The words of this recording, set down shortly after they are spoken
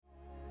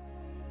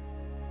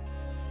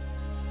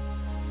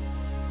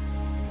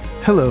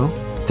Hello,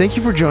 thank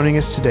you for joining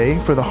us today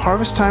for the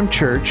Harvest Time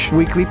Church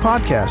weekly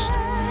podcast.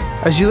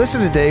 As you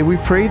listen today, we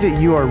pray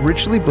that you are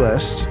richly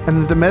blessed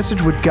and that the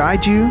message would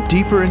guide you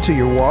deeper into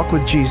your walk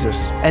with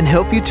Jesus and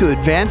help you to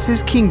advance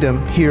His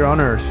kingdom here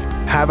on earth.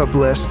 Have a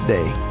blessed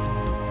day.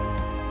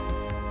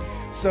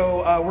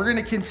 So we're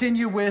going to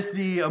continue with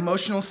the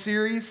emotional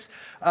series.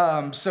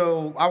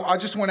 So I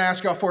just want to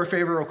ask y'all for a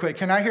favor real quick.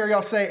 Can I hear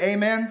y'all say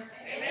amen?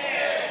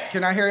 Amen.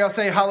 Can I hear y'all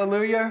say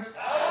hallelujah?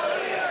 Hallelujah.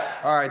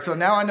 All right, so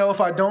now I know if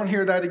I don't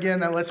hear that again,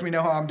 that lets me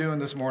know how I'm doing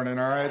this morning,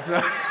 all right?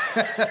 So,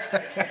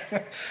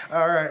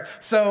 all right.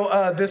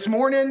 So this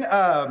morning,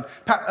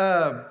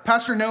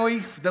 Pastor Noe,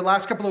 the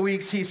last couple of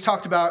weeks, he's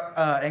talked about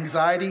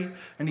anxiety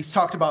and he's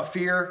talked about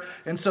fear.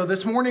 And so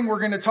this morning, we're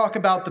going to talk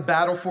about the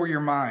battle for your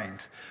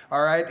mind.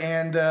 All right,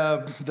 and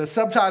the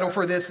subtitle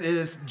for this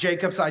is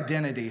Jacob's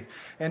Identity.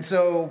 And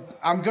so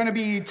I'm going to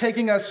be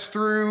taking us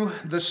through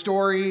the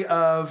story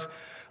of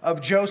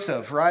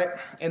Joseph, right,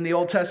 in the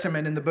Old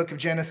Testament, in the book of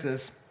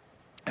Genesis.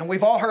 And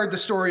we've all heard the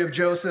story of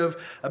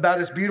Joseph about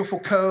his beautiful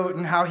coat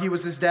and how he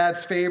was his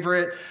dad's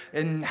favorite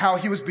and how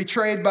he was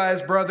betrayed by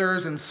his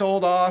brothers and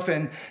sold off.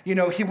 And, you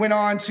know, he went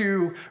on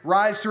to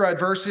rise through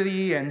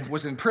adversity and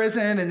was in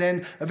prison and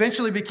then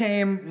eventually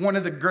became one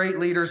of the great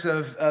leaders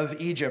of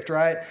Egypt,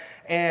 right?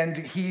 And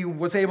he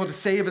was able to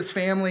save his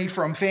family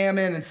from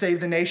famine and save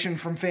the nation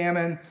from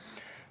famine.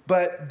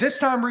 But this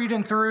time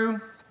reading through,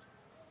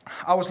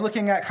 I was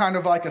looking at kind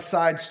of like a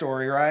side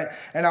story, right?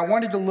 And I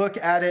wanted to look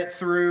at it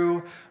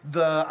through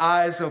the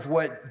eyes of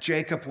what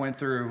Jacob went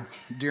through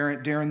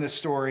during this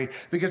story.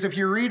 Because if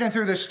you're reading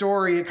through this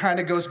story, it kind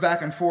of goes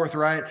back and forth,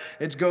 right?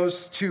 It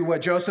goes to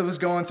what Joseph is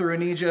going through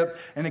in Egypt,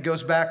 and it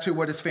goes back to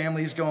what his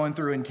family is going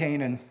through in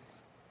Canaan.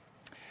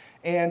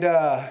 And,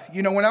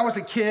 you know, when I was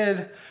a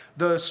kid,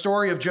 the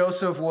story of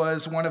Joseph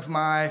was one of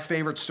my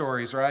favorite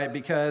stories, right?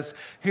 Because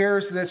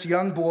here's this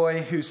young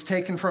boy who's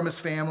taken from his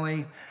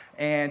family,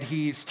 and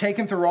he's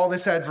taken through all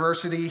this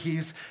adversity.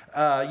 He's,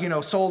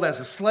 sold as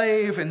a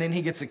slave, and then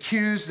he gets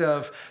accused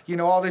of,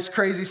 all this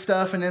crazy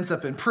stuff and ends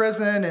up in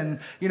prison. And,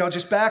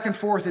 just back and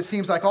forth, it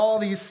seems like all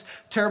these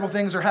terrible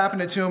things are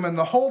happening to him. And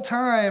the whole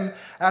time,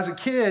 as a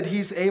kid,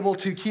 he's able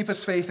to keep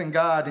his faith in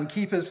God and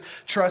keep his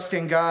trust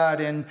in God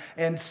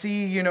and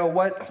see,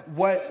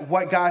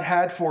 what God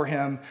had for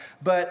him.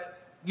 But,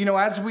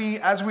 as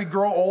we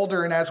grow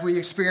older and as we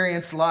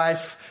experience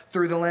life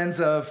through the lens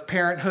of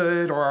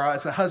parenthood or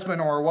as a husband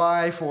or a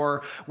wife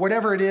or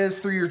whatever it is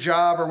through your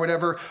job or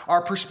whatever,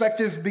 our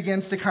perspective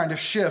begins to kind of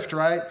shift,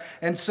 right?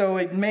 And so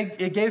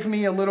it gave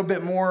me a little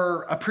bit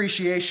more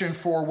appreciation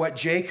for what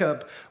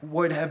Jacob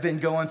would have been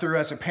going through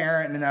as a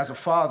parent and as a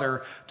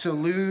father to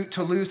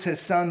lose his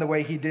son the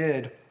way he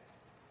did.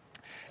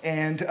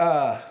 And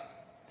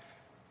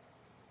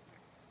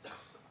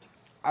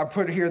I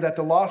put here that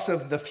the loss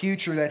of the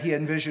future that he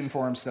envisioned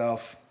for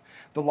himself,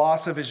 the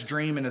loss of his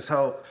dream and his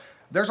hope.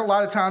 There's a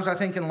lot of times, I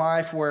think, in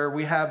life where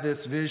we have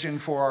this vision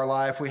for our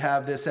life. We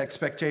have this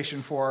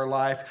expectation for our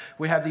life.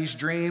 We have these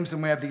dreams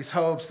and we have these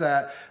hopes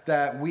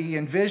that we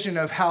envision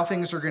of how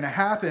things are going to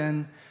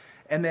happen.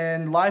 And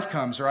then life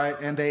comes, right?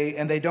 And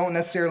they don't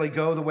necessarily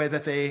go the way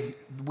that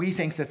we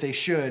think that they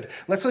should.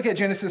 Let's look at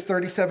Genesis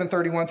 37,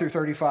 31 through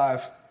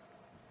 35.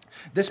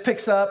 This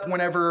picks up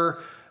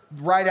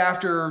right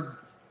after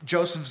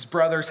Joseph's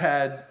brothers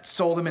had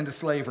sold him into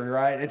slavery,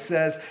 right? It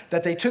says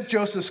that they took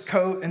Joseph's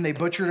coat and they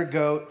butchered a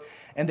goat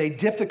and they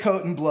dipped the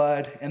coat in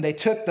blood and they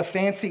took the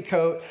fancy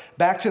coat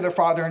back to their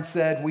father and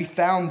said, "We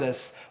found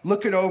this.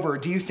 Look it over.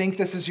 Do you think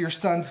this is your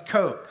son's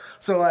coat?"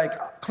 So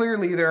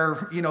clearly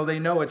they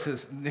know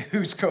it's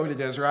whose coat it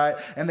is, right?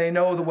 And they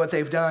know what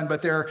they've done,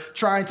 but they're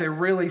trying to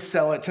really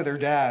sell it to their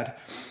dad.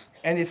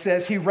 And it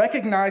says, he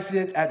recognized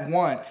it at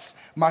once.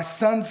 "My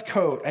son's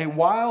coat, a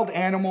wild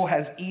animal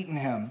has eaten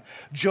him."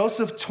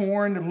 Joseph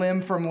torn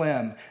limb from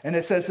limb. And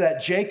it says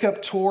that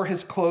Jacob tore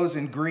his clothes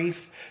in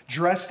grief,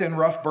 dressed in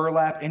rough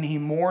burlap, and he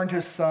mourned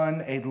his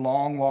son a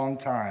long, long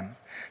time.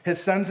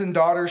 His sons and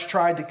daughters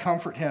tried to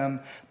comfort him,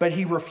 but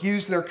he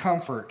refused their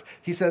comfort.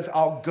 He says,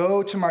 "I'll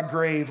go to my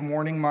grave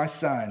mourning my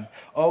son."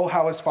 Oh,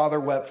 how his father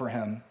wept for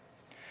him.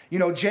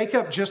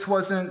 Jacob just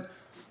wasn't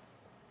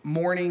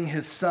mourning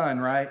his son,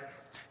 right?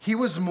 He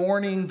was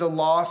mourning the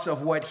loss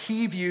of what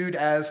he viewed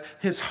as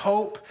his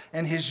hope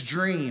and his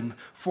dream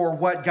for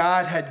what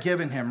God had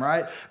given him,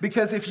 right?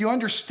 Because if you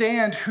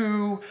understand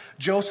who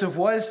Joseph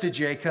was to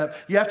Jacob,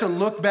 you have to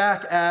look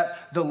back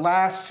at the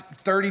last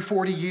 30,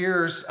 40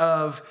 years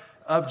of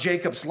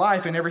Jacob's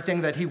life and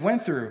everything that he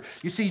went through.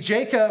 You see,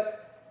 Jacob,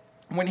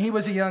 when he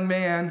was a young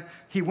man,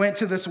 he went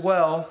to this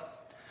well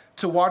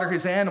to water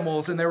his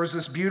animals, and there was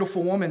this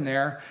beautiful woman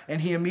there,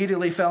 and he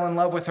immediately fell in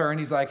love with her, and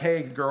he's like,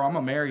 "Hey, girl, I'm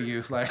gonna marry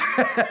you."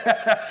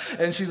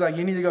 And she's like,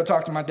 "You need to go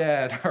talk to my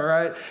dad," all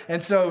right?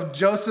 And so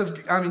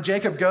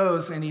Jacob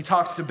goes, and he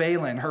talks to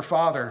Balaam, her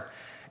father,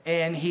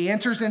 and he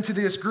enters into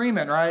this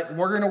agreement, right? I'm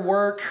gonna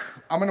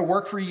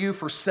work for you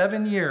for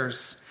 7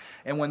 years,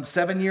 and when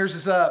 7 years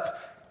is up,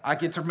 I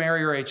get to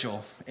marry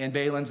Rachel. And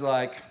Balaam's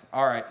like,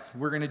 all right,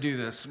 we're going to do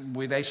this.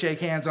 They shake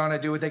hands on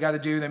it, do what they got to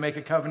do. They make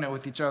a covenant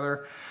with each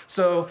other.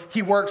 So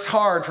he works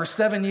hard for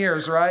 7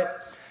 years, right?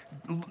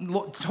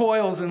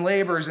 Toils and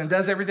labors and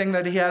does everything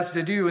that he has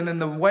to do. And then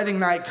the wedding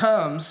night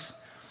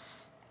comes,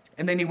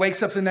 and then he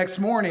wakes up the next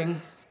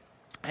morning,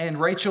 and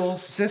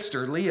Rachel's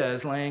sister, Leah,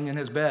 is laying in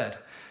his bed.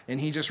 And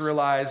he just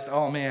realized,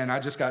 oh man, I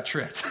just got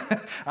tricked.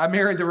 I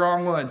married the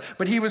wrong one.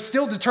 But he was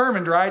still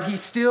determined, right? He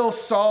still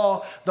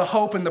saw the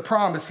hope and the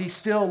promise. He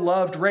still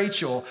loved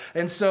Rachel.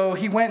 And so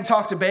he went and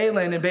talked to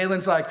Balaam, and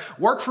Balaam's like,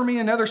 work for me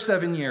another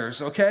 7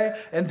 years, okay?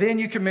 And then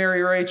you can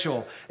marry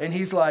Rachel. And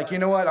he's like, you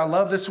know what? I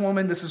love this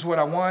woman. This is what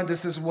I want.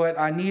 This is what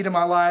I need in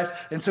my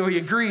life. And so he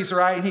agrees,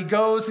 right? And he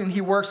goes and he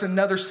works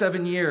another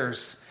 7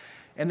 years.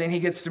 And then he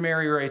gets to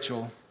marry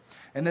Rachel.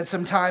 And then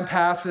some time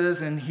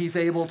passes, and he's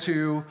able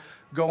to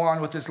go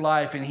on with his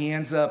life, and he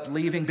ends up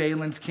leaving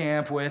Balaam's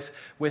camp with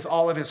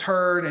all of his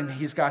herd, and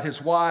he's got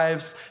his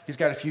wives, he's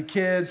got a few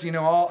kids,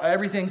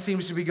 everything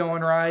seems to be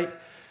going right.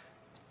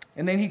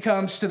 And then he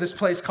comes to this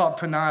place called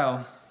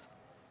Peniel,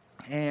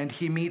 and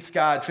he meets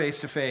God face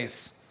to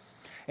face.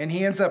 And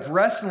he ends up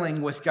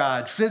wrestling with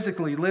God,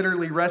 physically,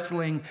 literally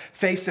wrestling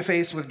face to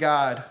face with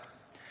God.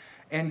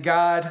 And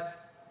God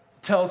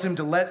tells him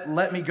to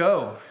let me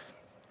go.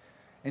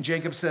 And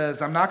Jacob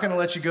says, I'm not going to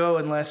let you go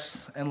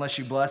unless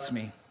you bless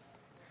me.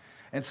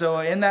 And so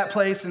in that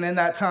place and in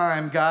that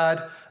time,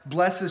 God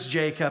blesses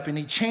Jacob, and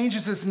he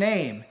changes his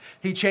name.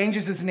 He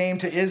changes his name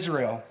to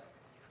Israel.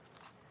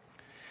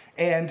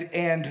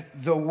 And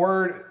the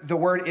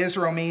word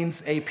Israel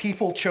means a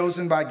people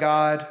chosen by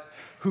God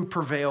who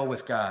prevail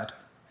with God.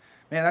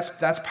 Man,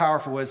 that's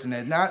powerful, isn't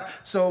it?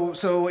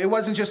 So it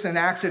wasn't just an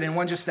accident,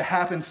 one just a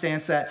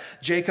happenstance that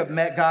Jacob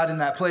met God in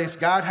that place.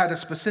 God had a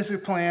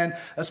specific plan,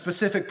 a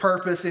specific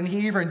purpose, and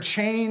he even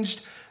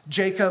changed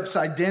Jacob's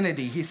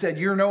identity. He said,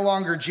 you're no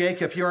longer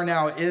Jacob, you are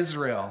now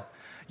Israel.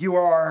 You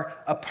are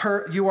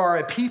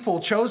a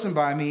people chosen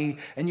by me,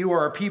 and you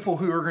are a people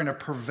who are going to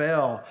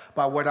prevail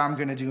by what I'm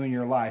going to do in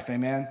your life.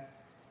 Amen?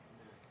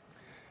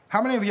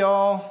 How many of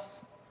y'all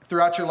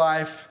throughout your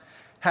life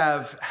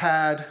have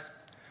had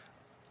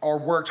or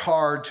worked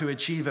hard to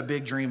achieve a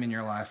big dream in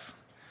your life?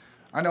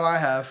 I know I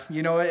have.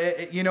 We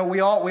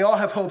all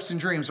have hopes and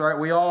dreams, right?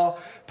 We all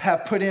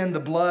have put in the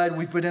blood,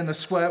 we've put in the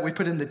sweat, we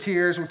put in the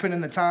tears, we put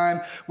in the time.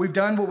 We've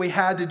done what we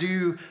had to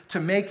do to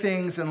make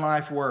things in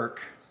life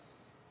work.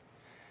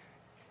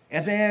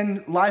 And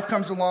then life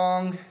comes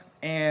along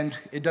and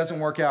it doesn't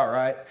work out,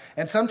 right?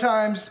 And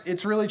sometimes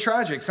it's really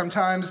tragic.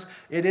 Sometimes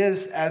it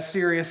is as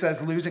serious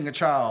as losing a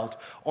child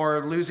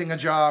or losing a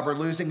job or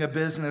losing a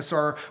business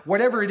or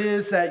whatever it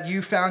is that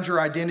you found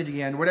your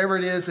identity in, whatever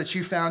it is that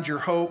you found your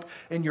hope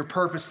and your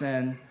purpose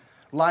in.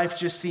 Life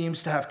just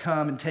seems to have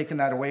come and taken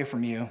that away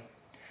from you.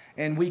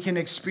 And we can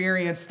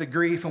experience the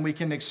grief and we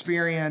can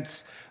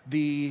experience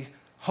the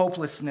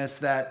hopelessness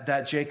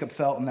that Jacob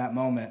felt in that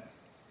moment.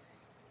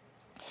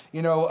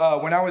 When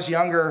I was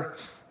younger,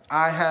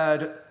 I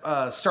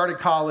had started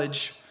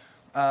college.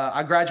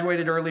 I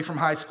graduated early from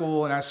high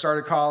school and I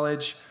started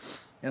college.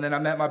 And then I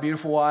met my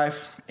beautiful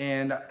wife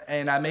and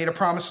I made a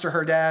promise to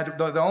her dad.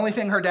 The only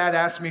thing her dad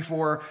asked me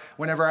for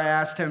whenever I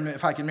asked him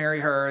if I could marry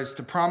her is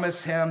to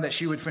promise him that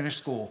she would finish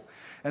school.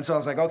 And so I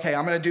was like, okay,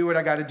 I'm going to do what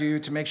I got to do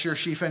to make sure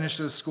she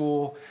finishes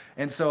school.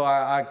 And so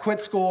I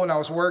quit school and I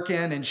was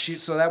working, and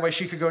so that way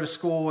she could go to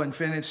school and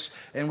finish,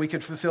 and we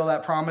could fulfill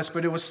that promise.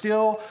 But it was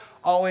still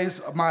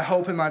always my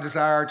hope and my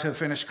desire to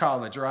finish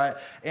college, right?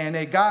 And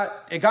it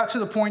got to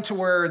the point to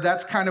where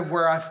that's kind of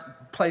where I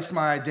placed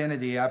my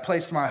identity. I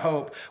placed my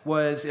hope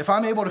was if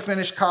I'm able to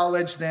finish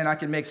college, then I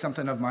can make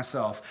something of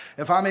myself.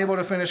 If I'm able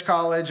to finish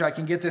college, I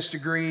can get this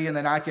degree, and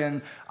then I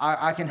can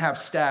have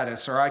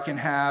status, or I can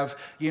have,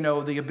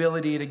 the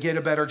ability to get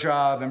a better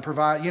job and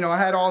provide. I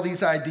had all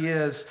these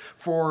ideas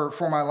for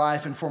my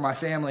life and for my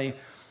family.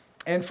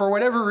 And for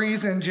whatever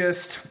reason,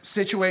 just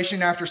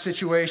situation after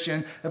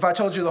situation, if I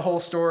told you the whole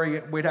story,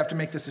 we'd have to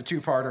make this a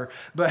two-parter.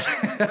 But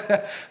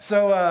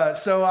so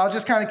I'll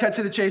just kind of cut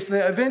to the chase.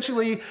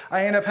 Eventually,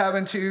 I end up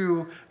having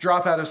to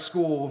drop out of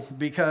school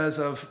because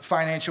of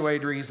financial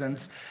aid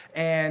reasons.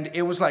 And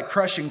it was like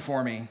crushing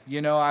for me.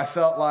 I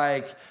felt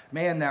like,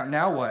 man,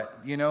 now what?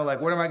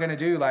 What am I going to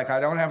do? I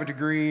don't have a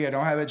degree. I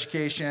don't have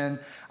education.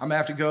 I'm going to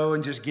have to go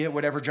and just get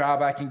whatever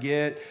job I can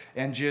get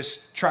and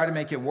just try to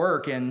make it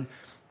work.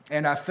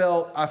 And I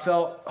felt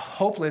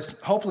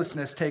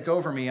hopelessness take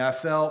over me. I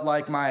felt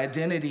like my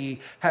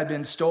identity had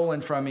been stolen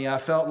from me. I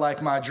felt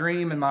like my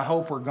dream and my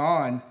hope were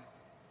gone.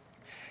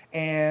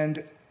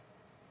 And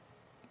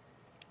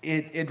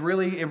it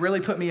really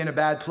put me in a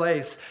bad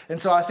place.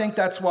 And so I think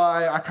that's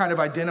why I kind of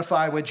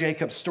identify with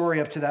Jacob's story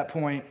up to that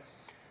point.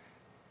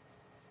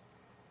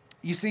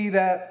 You see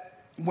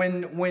that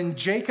when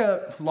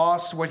Jacob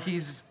lost what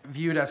he's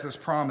viewed as his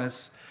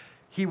promise,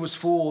 he was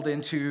fooled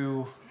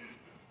into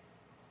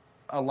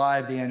a lie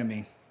of the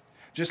enemy,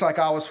 just like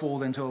I was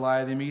fooled into a lie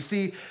of the enemy. You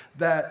see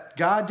that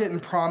God didn't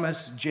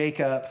promise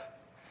Jacob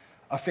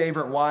a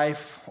favorite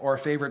wife or a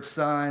favorite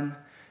son.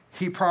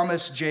 He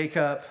promised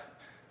Jacob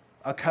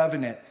a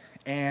covenant,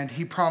 and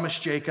he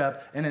promised Jacob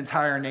an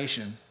entire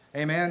nation.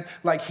 Amen.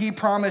 Like he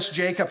promised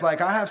Jacob, like,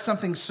 I have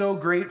something so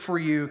great for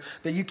you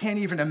that you can't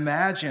even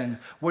imagine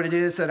what it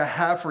is that I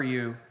have for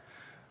you.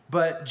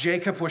 But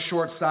Jacob was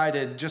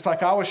short-sighted, just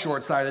like I was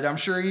short-sighted. I'm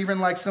sure even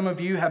like some of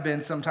you have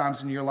been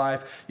sometimes in your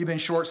life, you've been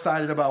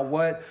short-sighted about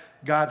what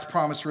God's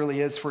promise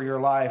really is for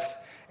your life.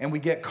 And we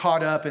get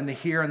caught up in the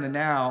here and the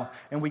now,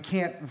 and we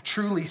can't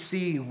truly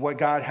see what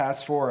God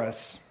has for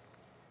us.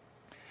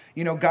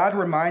 You know, God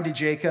reminded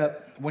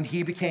Jacob when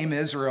he became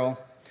Israel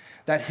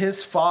that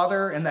his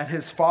father and that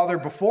his father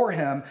before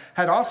him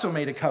had also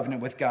made a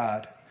covenant with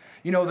God.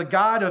 You know, the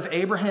God of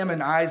Abraham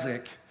and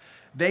Isaac,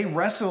 he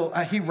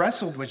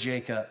wrestled with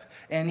Jacob,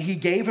 and he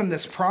gave him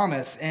this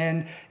promise.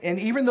 And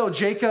even though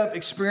Jacob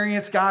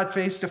experienced God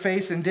face to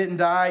face and didn't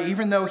die,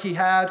 even though he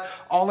had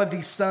all of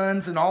these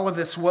sons and all of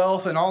this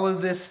wealth and all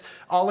of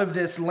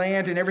this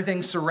land and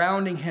everything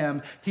surrounding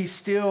him, he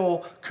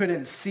still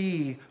couldn't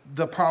see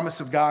the promise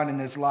of God in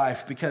his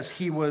life because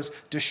he was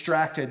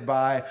distracted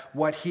by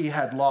what he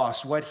had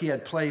lost, what he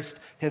had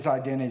placed his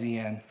identity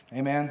in.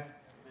 Amen?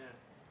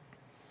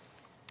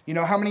 You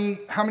know, how many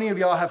of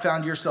y'all have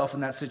found yourself in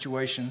that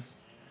situation?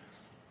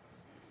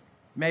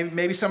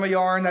 Maybe some of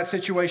y'all are in that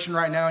situation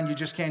right now and you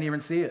just can't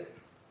even see it.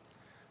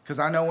 Because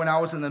I know when I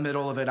was in the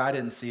middle of it, I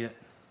didn't see it.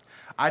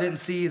 I didn't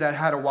see that I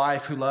had a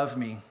wife who loved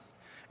me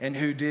and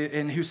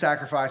who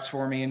sacrificed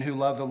for me and who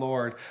loved the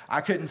Lord.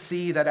 I couldn't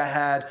see that I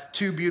had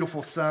two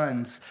beautiful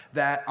sons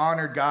that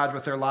honored God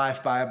with their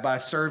life by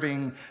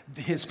serving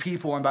his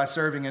people and by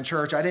serving in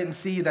church. I didn't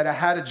see that I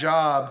had a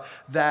job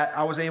that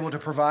I was able to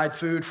provide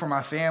food for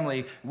my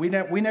family. We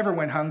never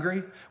went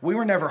hungry. We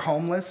were never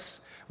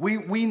homeless.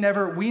 We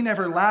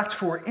never lacked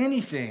for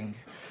anything.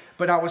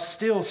 But I was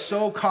still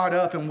so caught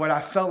up in what I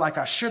felt like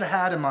I should have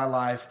had in my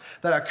life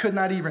that I could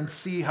not even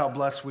see how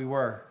blessed we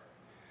were.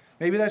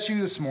 Maybe that's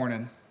you this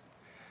morning.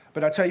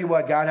 But I tell you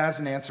what, God has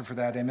an answer for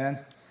that, amen?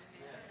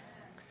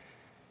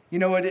 You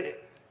know,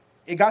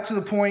 it got to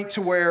the point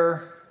to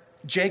where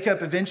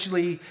Jacob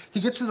eventually,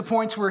 he gets to the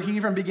point to where he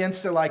even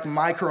begins to like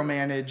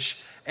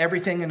micromanage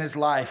everything in his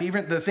life.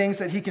 Even the things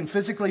that he can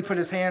physically put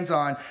his hands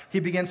on, he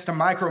begins to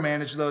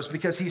micromanage those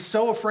because he's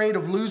so afraid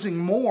of losing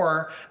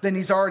more than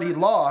he's already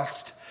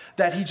lost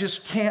that he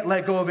just can't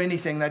let go of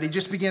anything, that he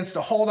just begins to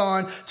hold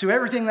on to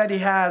everything that he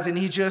has, and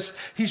he's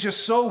just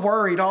so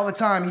worried all the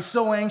time. He's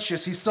so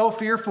anxious. He's so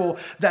fearful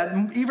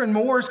that even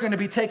more is going to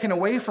be taken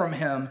away from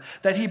him,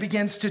 that he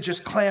begins to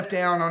just clamp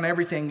down on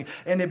everything,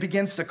 and it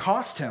begins to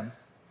cost him.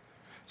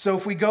 So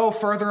if we go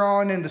further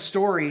on in the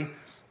story,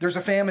 there's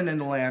a famine in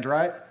the land,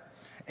 right?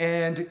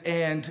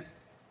 And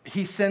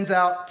he sends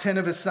out 10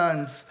 of his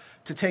sons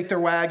to take their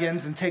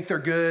wagons and take their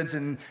goods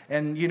and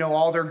you know,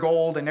 all their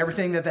gold and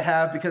everything that they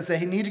have because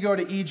they need to go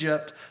to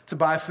Egypt to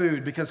buy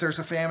food because there's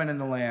a famine in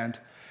the land.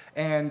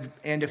 And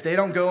if they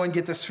don't go and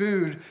get this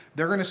food,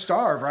 they're going to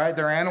starve, right?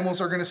 Their animals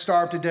are going to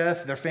starve to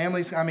death. Their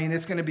families, I mean,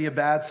 it's going to be a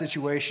bad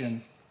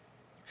situation.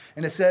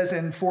 And it says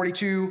in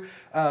 42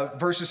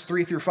 verses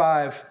 3 through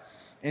 5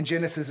 in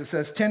Genesis, it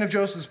says, 10 of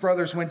Joseph's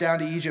brothers went down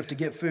to Egypt to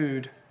get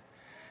food.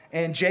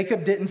 And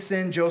Jacob didn't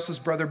send Joseph's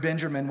brother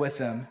Benjamin with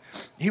them.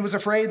 He was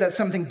afraid that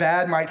something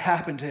bad might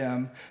happen to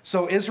him.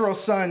 So Israel's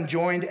son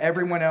joined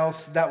everyone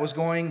else that was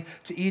going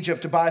to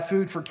Egypt to buy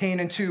food, for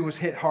Canaan too was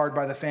hit hard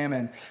by the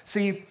famine.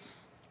 See,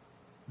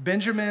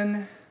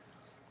 Benjamin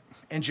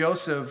and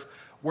Joseph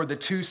were the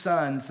two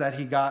sons that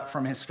he got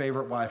from his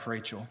favorite wife,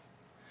 Rachel.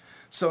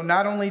 So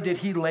not only did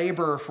he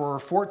labor for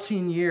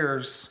 14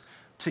 years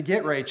to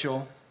get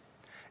Rachel,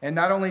 and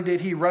not only did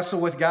he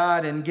wrestle with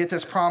God and get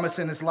this promise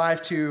in his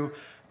life to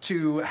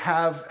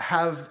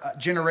have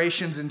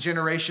generations and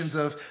generations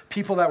of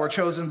people that were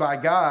chosen by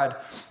God.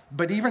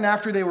 But even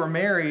after they were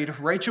married,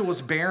 Rachel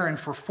was barren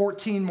for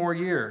 14 more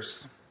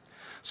years.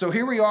 So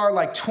here we are,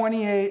 like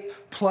 28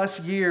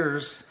 plus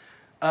years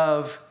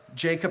of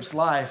Jacob's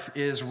life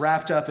is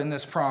wrapped up in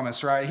this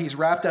promise, right? He's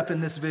wrapped up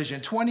in this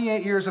vision.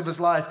 28 years of his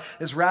life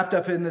is wrapped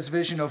up in this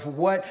vision of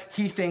what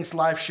he thinks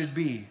life should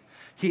be.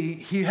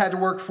 He had to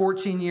work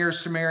 14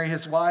 years to marry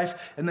his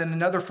wife, and then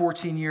another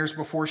 14 years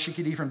before she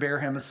could even bear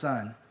him a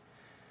son.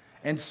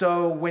 And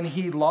so when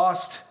he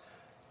lost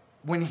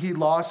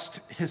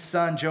his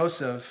son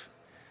Joseph,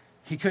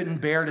 he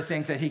couldn't bear to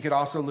think that he could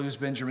also lose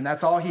Benjamin.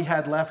 That's all he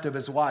had left of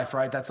his wife,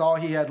 right? That's all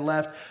he had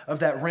left of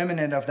that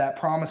remnant of that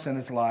promise in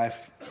his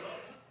life.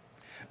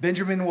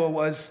 Benjamin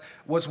was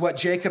what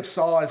Jacob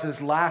saw as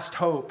his last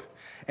hope.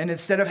 And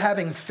instead of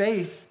having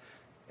faith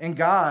in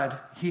God,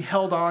 he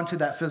held on to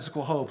that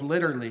physical hope,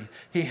 literally.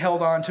 He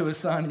held on to his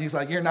son, and he's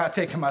like, you're not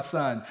taking my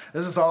son.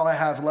 This is all I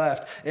have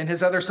left. And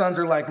his other sons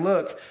are like,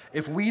 look,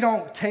 if we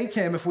don't take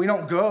him, if we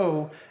don't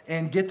go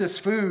and get this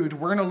food,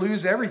 we're going to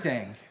lose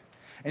everything.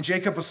 And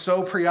Jacob was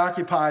so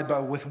preoccupied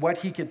with what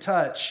he could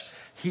touch,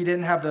 he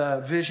didn't have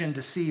the vision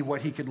to see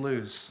what he could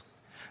lose.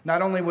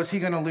 Not only was he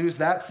going to lose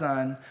that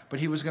son, but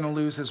he was going to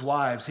lose his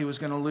wives. He was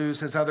going to lose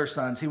his other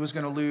sons. He was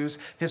going to lose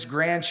his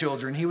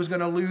grandchildren. He was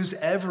going to lose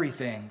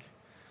everything.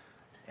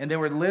 And they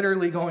were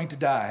literally going to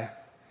die.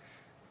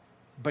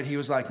 But he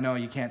was like, no,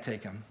 you can't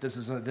take him. This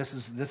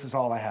is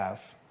all I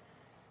have.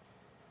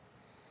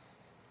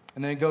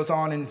 And then it goes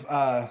on in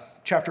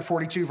chapter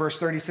 42, verse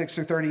 36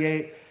 through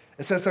 38.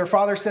 It says, their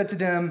father said to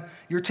them,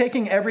 you're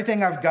taking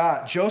everything I've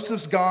got.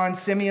 Joseph's gone,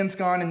 Simeon's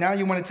gone, and now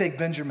you want to take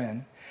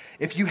Benjamin.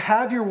 If you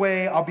have your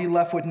way, I'll be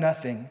left with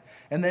nothing.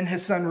 And then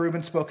his son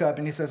Reuben spoke up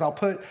and he says, I'll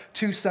put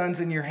 2 sons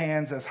in your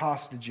hands as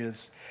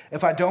hostages.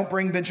 If I don't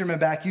bring Benjamin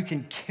back, you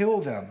can kill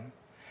them.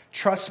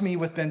 Trust me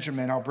with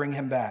Benjamin, I'll bring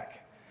him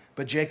back.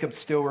 But Jacob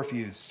still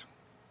refused.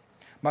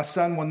 My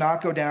son will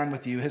not go down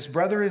with you. His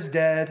brother is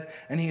dead,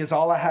 and he is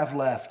all I have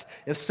left.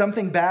 If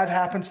something bad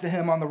happens to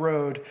him on the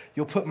road,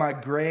 you'll put my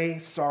gray,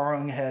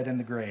 sorrowing head in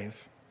the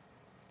grave.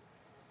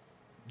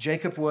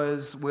 Jacob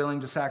was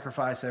willing to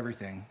sacrifice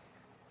everything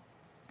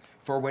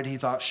for what he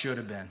thought should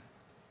have been.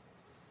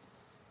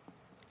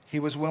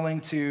 He was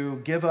willing to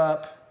give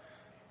up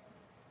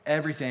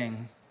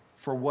everything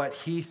for what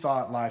he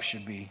thought life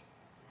should be.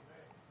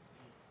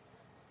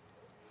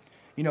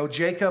 You know,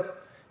 Jacob,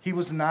 he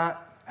was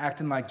not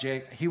acting like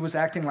he was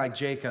acting like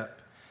Jacob.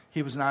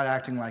 He was not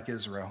acting like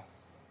Israel.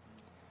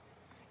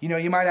 You know,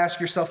 you might ask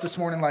yourself this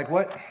morning, like,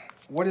 what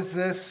does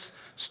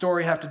this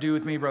story have to do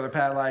with me, Brother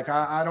Pat? Like,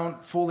 I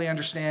don't fully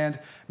understand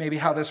maybe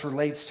how this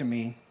relates to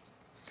me.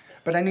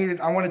 But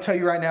I want to tell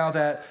you right now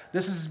that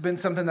this has been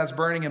something that's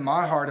burning in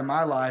my heart, in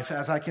my life,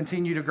 as I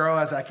continue to grow,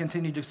 as I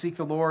continue to seek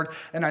the Lord.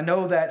 And I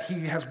know that he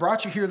has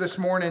brought you here this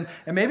morning.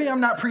 And maybe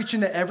I'm not preaching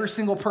to every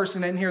single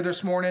person in here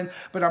this morning,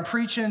 but I'm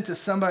preaching to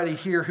somebody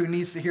here who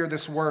needs to hear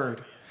this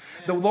word.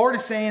 The Lord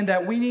is saying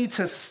that we need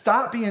to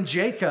stop being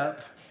Jacob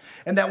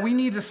and that we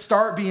need to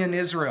start being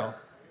Israel.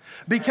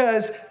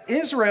 Because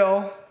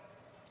Israel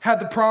had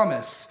the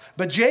promise.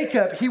 But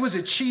Jacob, he was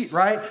a cheat,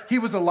 right? He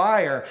was a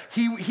liar.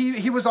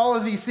 He was all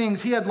of these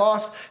things.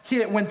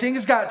 When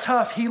things got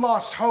tough, he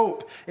lost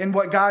hope in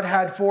what God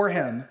had for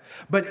him.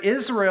 But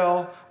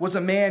Israel was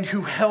a man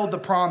who held the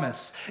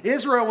promise.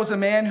 Israel was a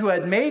man who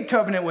had made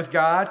covenant with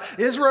God.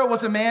 Israel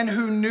was a man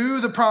who knew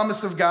the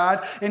promise of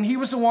God, and he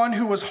was the one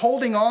who was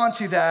holding on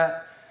to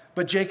that.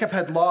 But Jacob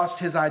had lost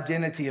his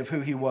identity of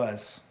who he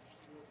was.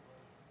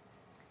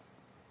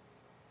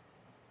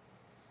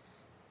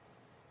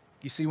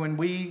 You see, when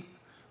we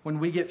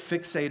get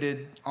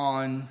fixated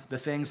on the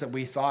things that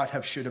we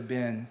thought should have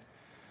been,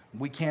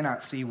 we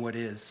cannot see what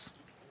is.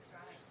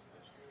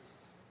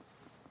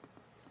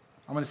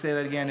 I'm going to say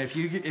that again. If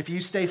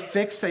you stay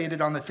fixated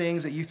on the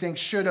things that you think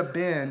should have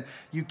been,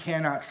 you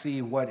cannot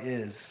see what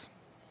is.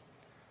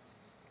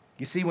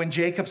 You see, when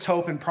Jacob's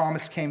hope and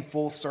promise came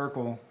full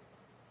circle,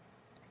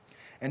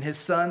 and his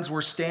sons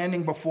were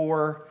standing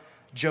before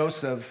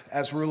Joseph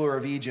as ruler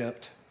of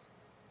Egypt,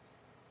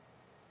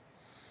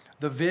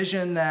 the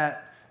vision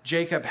that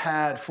Jacob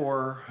had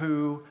for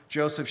who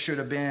Joseph should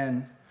have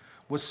been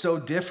was so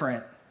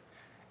different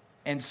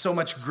and so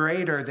much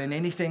greater than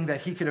anything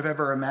that he could have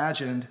ever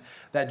imagined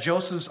that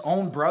Joseph's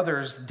own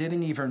brothers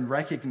didn't even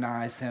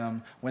recognize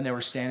him when they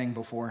were standing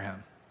before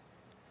him.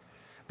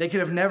 They could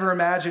have never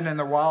imagined in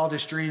their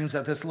wildest dreams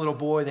that this little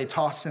boy they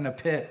tossed in a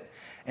pit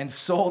and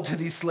sold to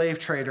these slave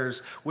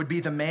traders would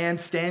be the man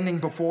standing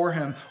before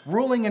him,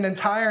 ruling an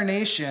entire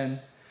nation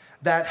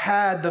that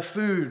had the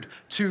food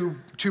to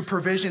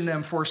provision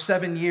them for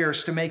 7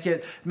 years to make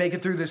it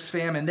through this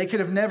famine. They could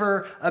have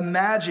never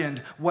imagined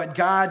what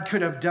God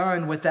could have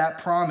done with that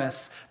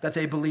promise that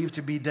they believed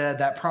to be dead,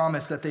 that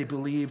promise that they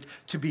believed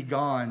to be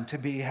gone,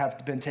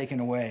 have been taken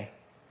away.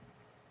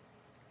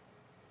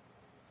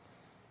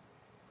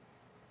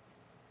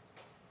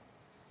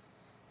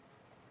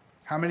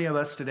 How many of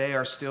us today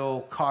are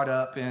still caught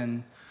up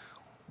in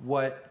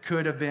what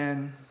could have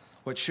been,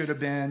 what should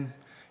have been,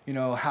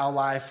 how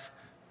life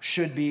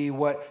should be,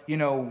 God,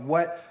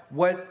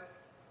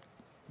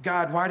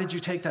 why did you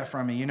take that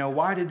from me?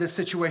 Why did this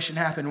situation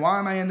happen? Why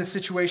am I in this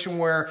situation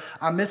where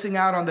I'm missing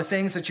out on the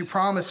things that you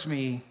promised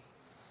me?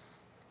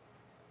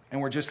 And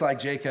we're just like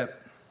Jacob.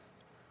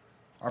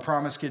 Our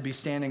promise could be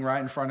standing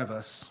right in front of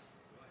us.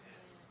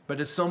 But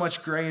it's so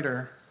much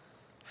greater.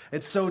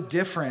 It's so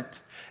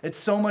different. It's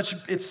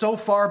so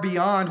far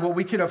beyond what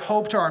we could have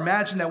hoped or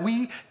imagined that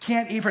we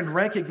can't even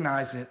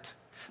recognize it.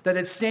 That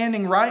it's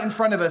standing right in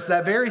front of us.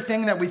 That very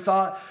thing that we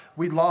thought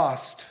we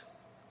lost,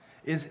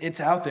 it's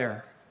out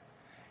there.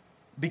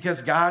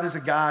 Because God is a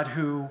God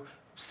who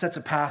sets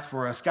a path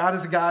for us. God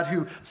is a God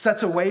who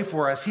sets a way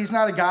for us. He's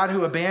not a God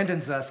who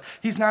abandons us.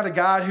 He's not a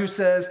God who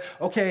says,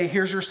 okay,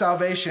 here's your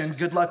salvation.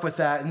 Good luck with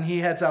that. And he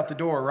heads out the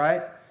door,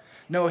 right?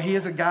 No, he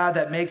is a God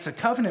that makes a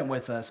covenant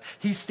with us.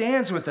 He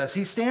stands with us.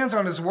 He stands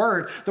on his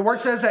word. The word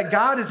says that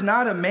God is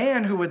not a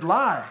man who would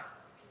lie.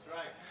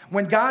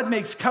 When God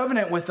makes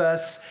covenant with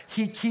us,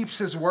 he keeps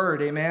his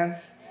word. Amen?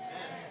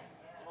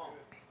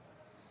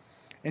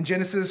 In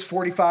Genesis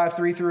 45,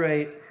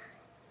 3-8,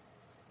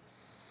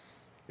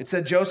 it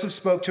said, Joseph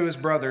spoke to his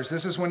brothers.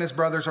 This is when his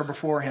brothers are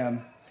before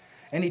him.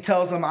 And he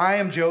tells them, I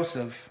am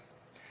Joseph.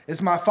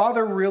 Is my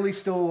father really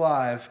still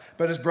alive?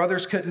 But his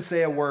brothers couldn't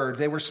say a word.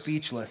 They were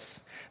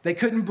speechless. They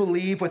couldn't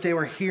believe what they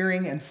were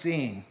hearing and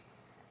seeing.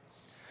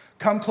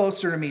 Come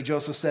closer to me,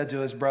 Joseph said to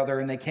his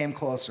brother, and they came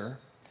closer.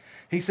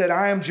 He said,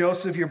 I am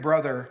Joseph, your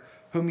brother,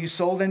 whom you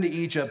sold into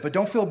Egypt. But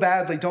don't feel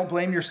badly. Don't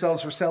blame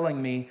yourselves for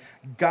selling me.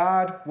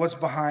 God was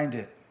behind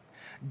it.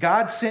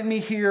 God sent me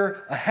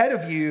here ahead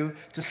of you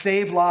to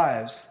save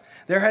lives.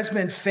 There has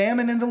been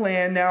famine in the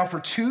land now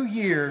for 2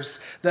 years.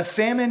 The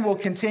famine will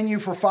continue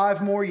for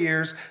 5 more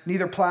years,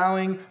 neither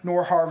plowing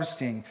nor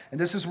harvesting. And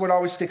this is what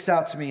always sticks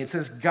out to me. It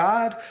says,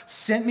 God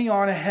sent me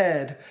on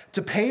ahead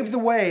to pave the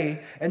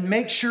way and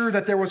make sure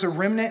that there was a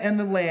remnant in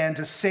the land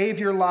to save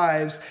your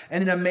lives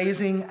in an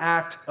amazing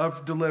act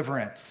of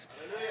deliverance.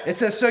 It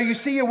says, so you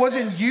see, it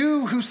wasn't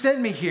you who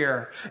sent me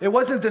here. It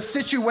wasn't the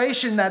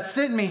situation that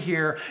sent me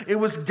here. It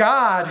was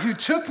God who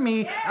took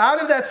me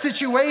out of that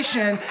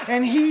situation,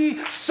 and he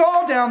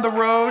saw down the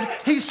road.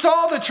 He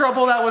saw the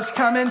trouble that was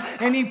coming,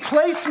 and he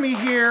placed me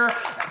here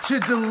to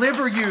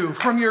deliver you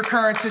from your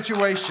current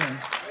situation.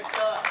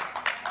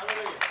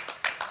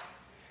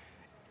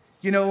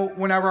 You know,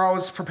 whenever I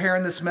was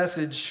preparing this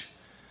message,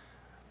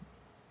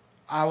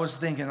 I was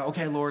thinking,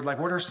 okay, Lord, like,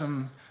 what are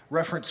some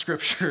reference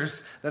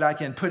scriptures that I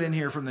can put in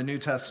here from the New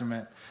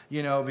Testament,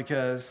 you know,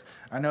 because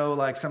I know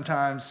like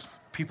sometimes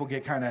people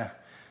get kind of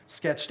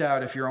sketched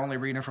out if you're only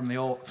reading from the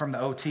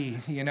OT,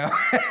 you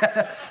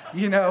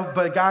know,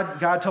 but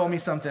God told me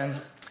something,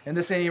 and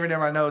this ain't even in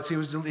my notes. He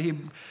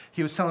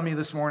was telling me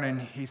this morning,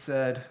 he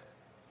said,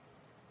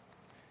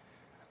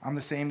 I'm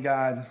the same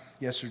God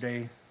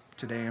yesterday,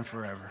 today, and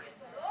forever.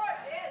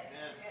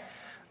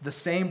 The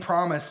same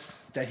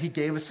promise that he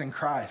gave us in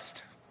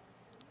Christ.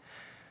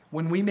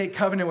 When we make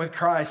covenant with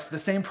Christ, the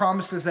same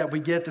promises that we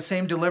get, the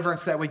same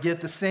deliverance that we get,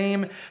 the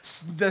same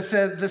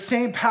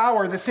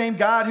power, the same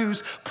God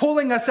who's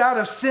pulling us out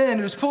of sin,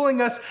 who's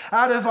pulling us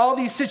out of all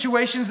these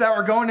situations that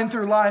we're going in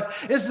through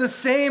life, is the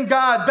same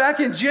God back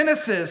in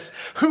Genesis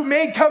who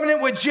made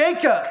covenant with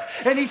Jacob.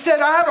 And he said,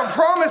 I have a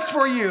promise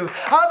for you.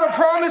 I have a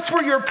promise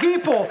for your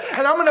people,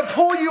 and I'm going to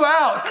pull you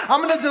out.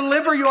 I'm going to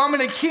deliver you. I'm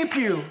going to keep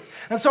you.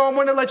 And so I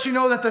want to let you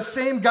know that the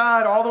same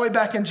God all the way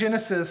back in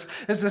Genesis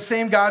is the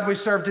same God we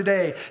serve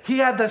today. He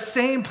had the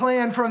same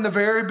plan from the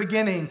very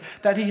beginning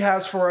that he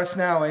has for us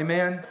now.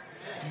 Amen?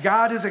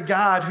 God is a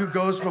God who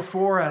goes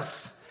before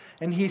us,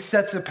 and he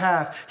sets a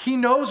path. He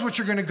knows what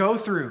you're going to go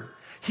through.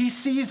 He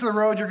sees the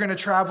road you're going to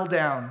travel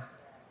down.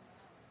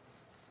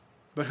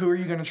 But who are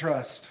you going to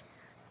trust?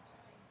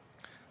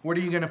 What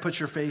are you going to put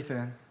your faith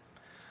in?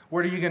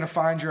 What are you going to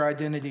find your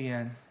identity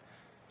in?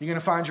 You're going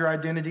to find your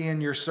identity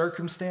in your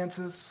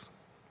circumstances?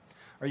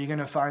 Or are you going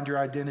to find your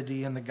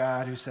identity in the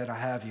God who said, I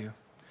have you?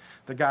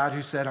 The God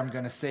who said, I'm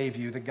going to save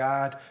you. The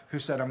God who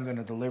said, I'm going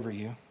to deliver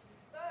you.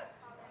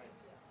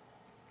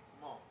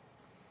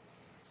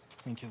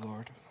 Thank you,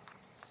 Lord.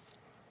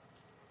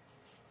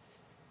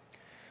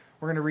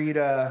 We're going to read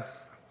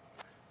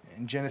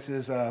in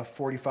Genesis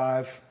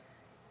 45,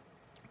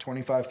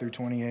 25 through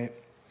 28.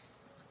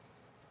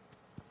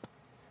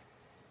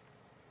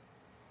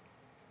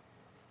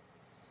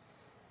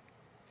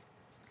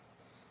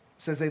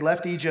 It says, they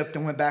left Egypt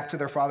and went back to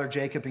their father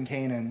Jacob in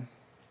Canaan.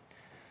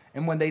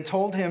 And when they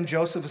told him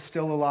Joseph is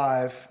still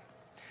alive,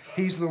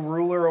 he's the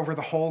ruler over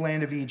the whole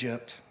land of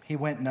Egypt, he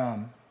went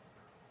numb.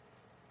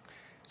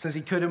 It says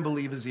he couldn't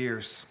believe his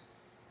ears.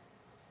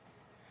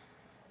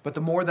 But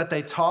the more that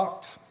they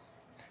talked,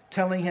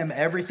 telling him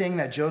everything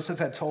that Joseph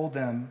had told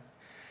them,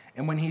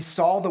 and when he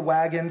saw the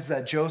wagons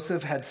that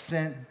Joseph had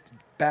sent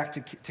back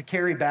to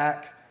carry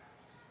back,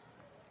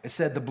 it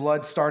said the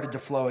blood started to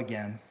flow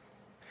again.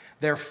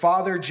 Their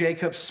father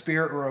Jacob's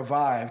spirit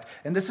revived.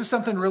 And this is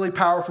something really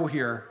powerful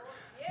here.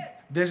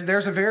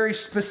 There's a very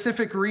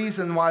specific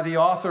reason why the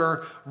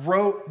author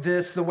wrote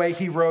this the way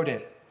he wrote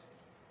it.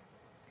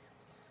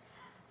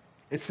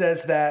 It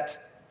says that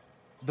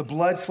the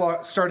blood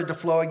started to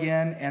flow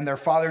again, and their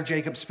father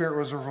Jacob's spirit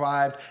was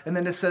revived. And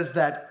then it says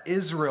that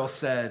Israel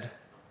said,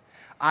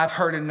 I've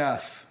heard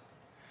enough.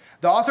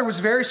 The author was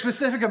very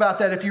specific about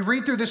that. If you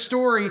read through the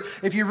story,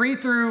 if you read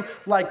through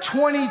like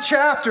 20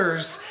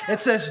 chapters, it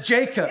says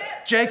Jacob,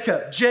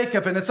 Jacob,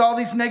 Jacob, and it's all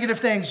these negative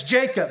things.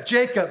 Jacob,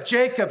 Jacob,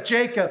 Jacob,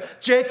 Jacob,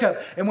 Jacob.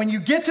 And when you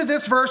get to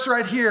this verse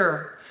right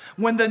here,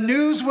 when the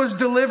news was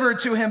delivered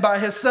to him by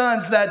his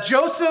sons that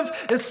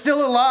Joseph is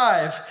still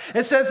alive,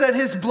 it says that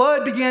his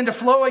blood began to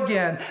flow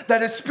again,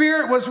 that his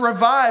spirit was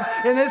revived.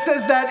 And it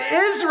says that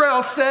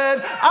Israel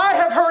said, I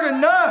have heard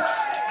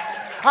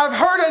enough. I've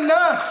heard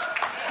enough.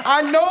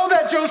 I know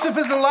that Joseph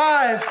is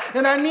alive,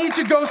 and I need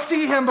to go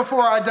see him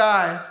before I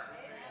die.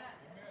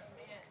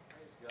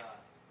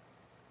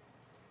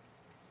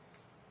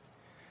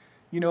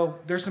 You know,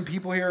 there's some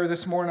people here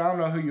this morning, I don't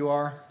know who you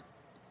are.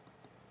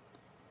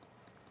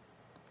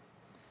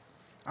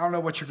 I don't know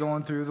what you're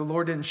going through. The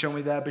Lord didn't show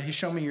me that, but he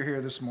showed me you're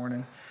here this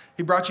morning.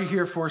 He brought you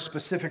here for a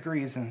specific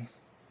reason.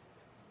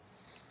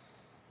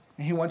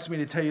 And he wants me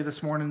to tell you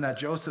this morning that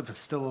Joseph is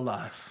still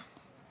alive.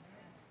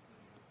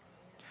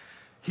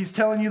 He's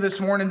telling you this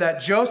morning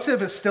that Joseph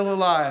is still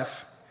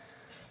alive.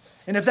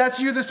 And if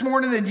that's you this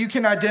morning, then you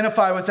can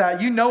identify with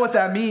that. You know what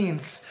that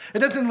means. It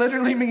doesn't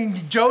literally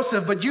mean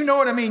Joseph, but you know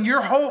what I mean.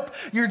 Your hope,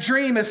 your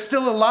dream is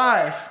still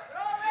alive.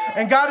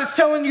 And God is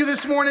telling you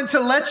this morning to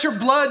let your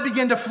blood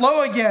begin to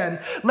flow again.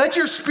 Let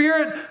your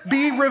spirit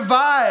be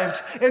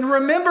revived. And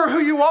remember who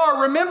you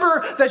are.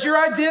 Remember that your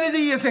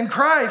identity is in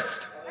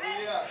Christ.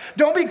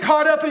 Don't be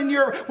caught up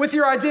with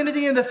your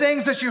identity in the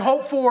things that you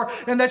hope for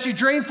and that you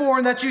dream for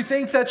and that you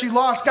think that you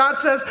lost. God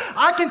says,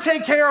 I can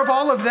take care of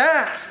all of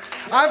that.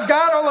 I've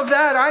got all of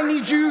that. I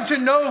need you to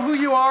know who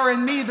you are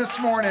in me this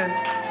morning.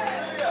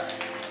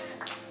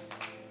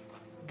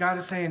 God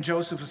is saying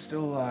Joseph is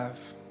still alive.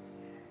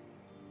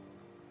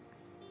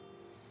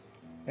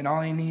 And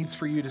all he needs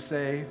for you to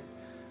say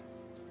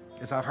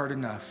is, I've heard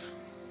enough.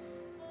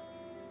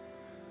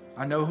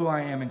 I know who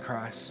I am in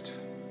Christ.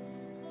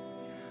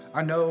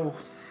 I know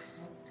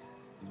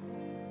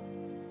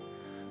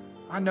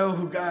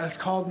who God has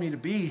called me to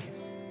be.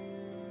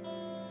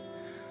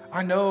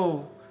 I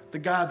know the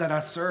God that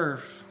I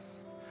serve.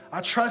 I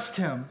trust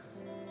him.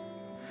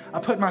 I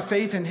put my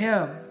faith in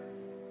him.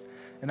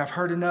 And I've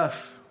heard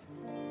enough.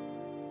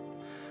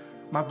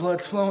 My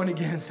blood's flowing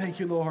again. Thank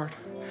you, Lord.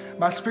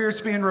 My spirit's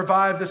being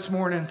revived this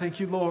morning. Thank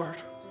you, Lord.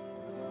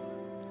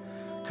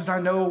 Because I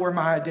know where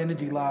my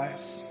identity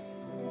lies.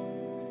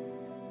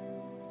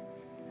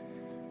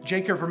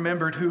 Jacob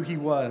remembered who he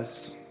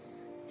was.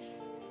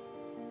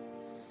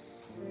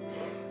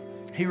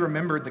 He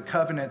remembered the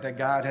covenant that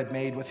God had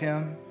made with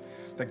him,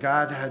 that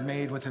God had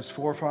made with his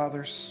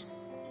forefathers.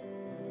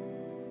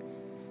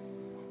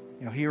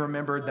 He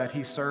remembered that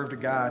he served a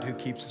God who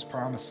keeps his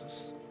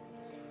promises.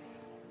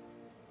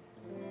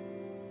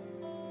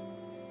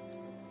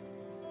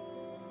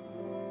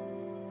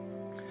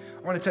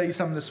 I want to tell you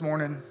something this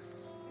morning.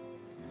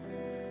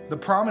 The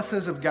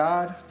promises of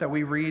God that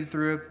we read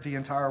through the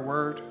entire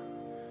word,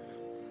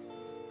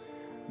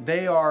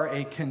 they are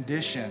a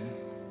condition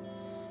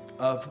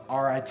of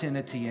our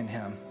identity in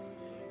him.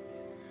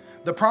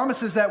 The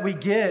promises that we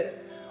get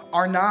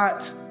are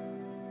not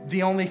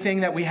the only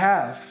thing that we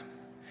have.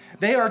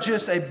 They are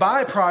just a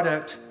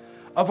byproduct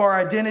of our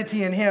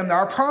identity in him. Now,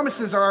 our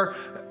promises are,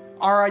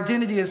 our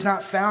identity is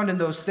not found in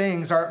those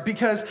things.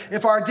 Because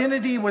if our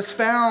identity was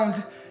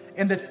found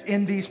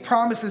in these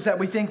promises that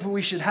we think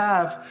we should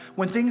have,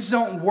 when things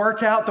don't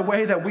work out the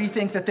way that we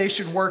think that they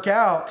should work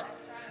out,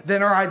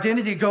 then our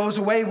identity goes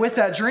away with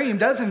that dream,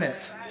 doesn't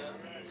it?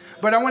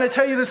 But I want to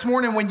tell you this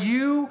morning, when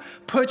you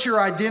put your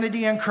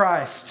identity in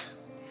Christ,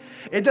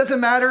 it doesn't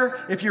matter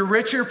if you're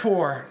rich or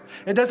poor.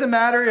 It doesn't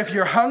matter if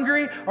you're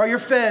hungry or you're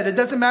fed. It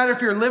doesn't matter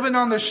if you're living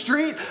on the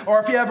street or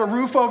if you have a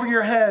roof over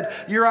your head.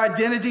 Your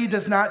identity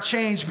does not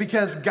change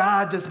because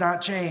God does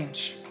not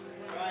change.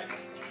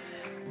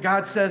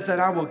 God says that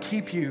I will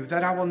keep you,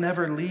 that I will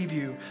never leave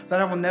you, that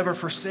I will never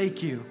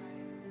forsake you,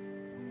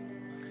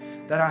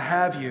 that I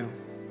have you.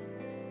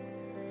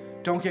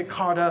 Don't get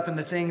caught up in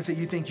the things that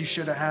you think you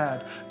should have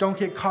had. Don't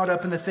get caught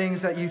up in the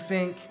things that you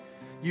think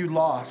you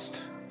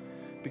lost,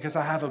 because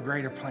I have a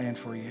greater plan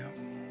for you.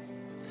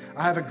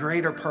 I have a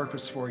greater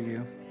purpose for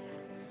you.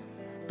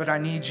 But I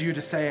need you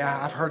to say,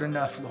 I've heard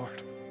enough,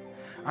 Lord.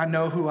 I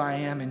know who I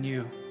am in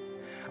you.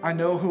 I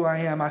know who I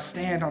am. I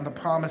stand on the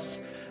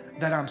promise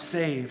that I'm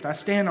saved. I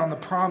stand on the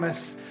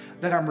promise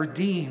that I'm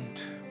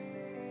redeemed.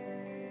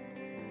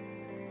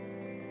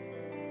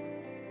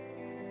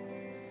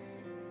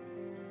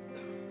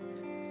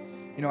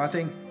 I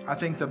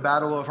think the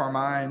battle of our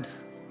mind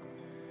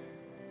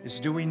is,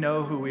 do we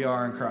know who we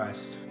are in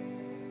Christ?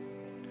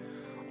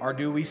 Or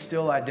do we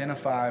still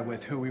identify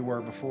with who we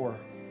were before?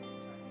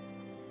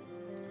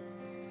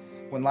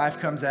 When life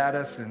comes at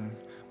us and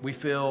we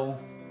feel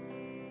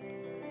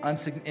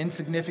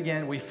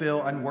insignificant, we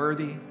feel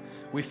unworthy,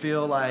 we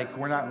feel like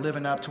we're not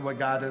living up to what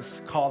God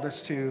has called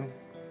us to,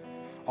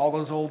 all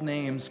those old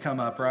names come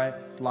up, right?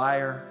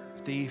 Liar,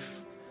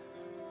 thief,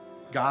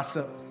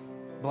 gossip,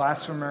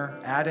 blasphemer,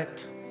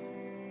 addict,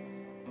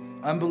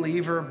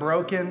 unbeliever,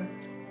 broken,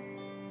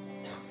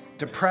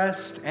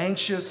 depressed,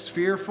 anxious,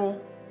 fearful.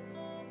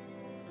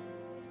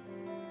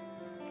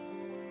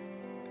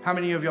 How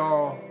many of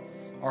y'all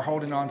are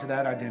holding on to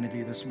that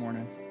identity this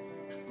morning?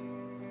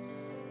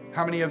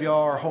 How many of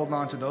y'all are holding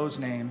on to those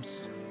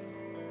names?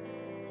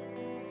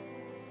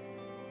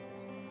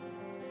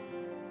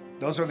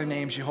 Those are the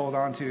names you hold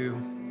on to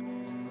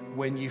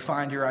when you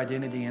find your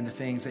identity in the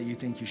things that you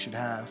think you should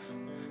have,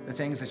 the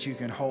things that you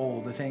can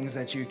hold, the things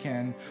that you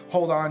can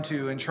hold on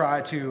to and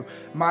try to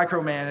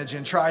micromanage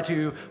and try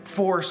to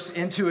force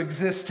into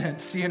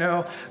existence,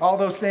 all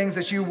those things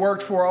that you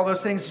worked for, all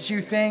those things that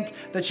you think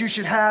that you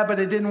should have, but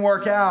it didn't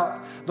work out.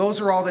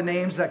 Those are all the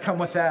names that come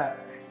with that.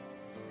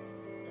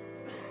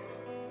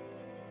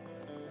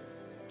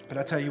 But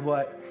I tell you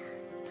what,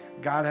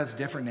 God has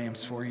different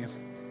names for you.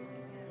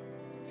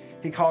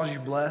 He calls you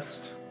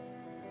blessed.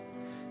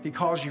 He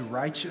calls you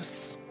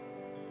righteous.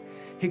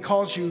 He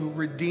calls you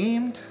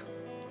redeemed.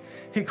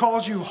 He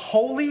calls you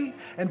holy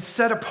and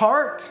set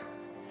apart.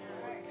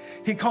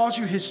 He calls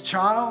you his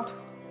child.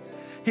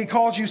 He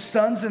calls you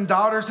sons and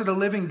daughters of the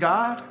living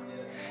God.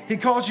 He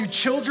calls you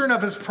children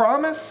of his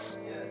promise.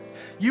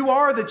 You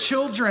are the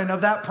children of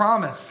that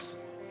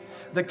promise.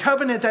 The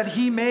covenant that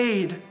he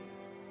made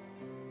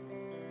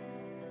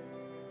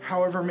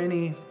however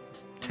many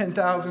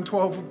 10,000,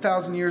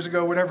 12,000 years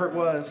ago, whatever it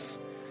was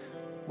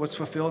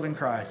fulfilled in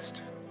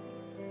Christ.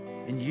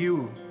 And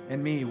you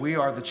and me, we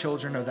are the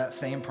children of that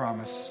same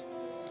promise.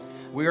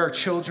 We are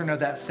children of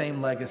that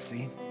same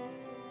legacy.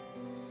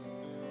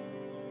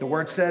 The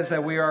word says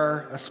that we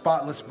are a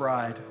spotless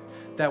bride,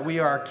 that we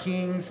are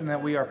kings and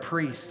that we are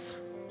priests,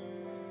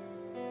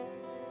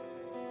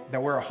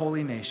 that we're a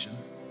holy nation.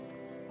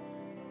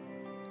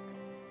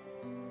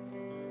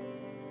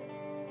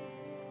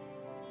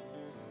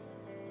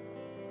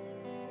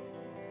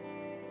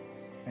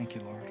 Thank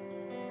you, Lord.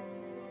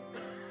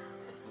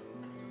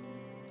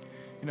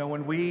 You know,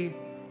 when we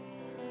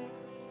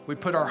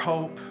put our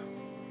hope,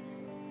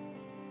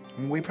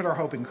 when we put our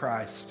hope in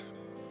Christ,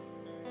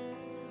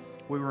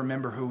 we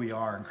remember who we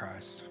are in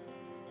Christ.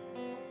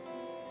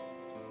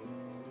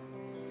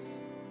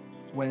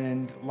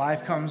 When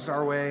life comes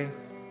our way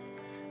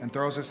and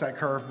throws us that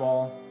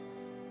curveball,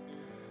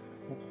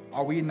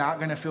 are we not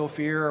going to feel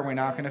fear? Are we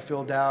not going to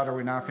feel doubt? Are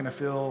we not going to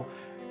feel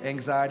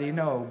anxiety?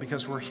 No,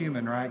 because we're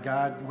human, right?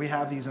 God, we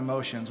have these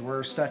emotions.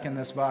 We're stuck in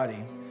this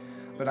body.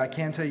 But I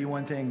can tell you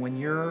one thing, when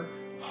your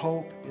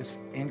hope is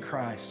in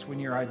Christ, when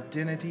your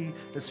identity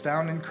is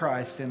found in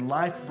Christ and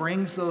life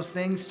brings those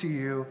things to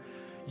you,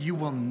 you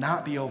will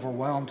not be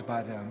overwhelmed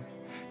by them.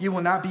 You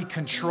will not be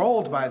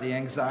controlled by the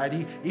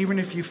anxiety, even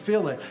if you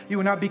feel it. You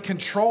will not be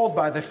controlled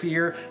by the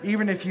fear,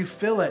 even if you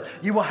feel it.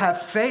 You will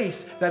have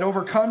faith that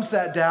overcomes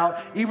that doubt,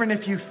 even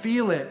if you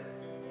feel it,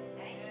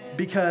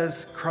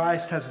 because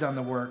Christ has done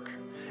the work.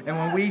 And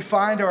when we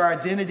find our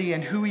identity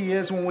in who he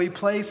is, when we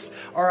place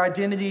our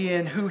identity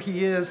in who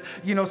he is,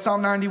 you know,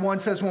 Psalm 91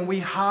 says, when we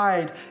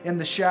hide in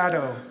the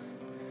shadow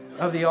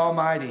of the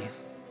Almighty.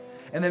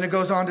 And then it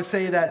goes on to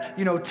say that,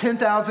 you know,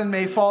 10,000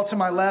 may fall to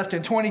my left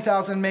and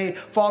 20,000 may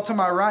fall to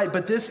my right,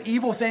 but this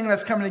evil thing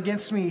that's coming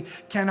against me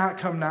cannot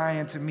come nigh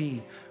unto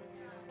me.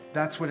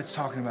 That's what it's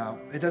talking about.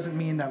 It doesn't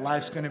mean that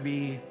life's going to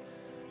be,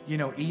 you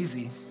know,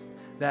 easy,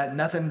 that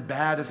nothing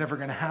bad is ever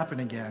going to happen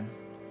again.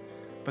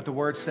 But the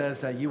word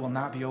says that you will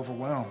not be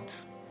overwhelmed.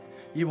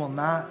 You will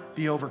not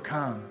be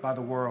overcome by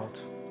the world.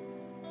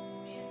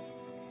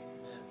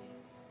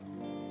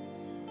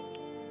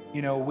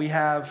 You know,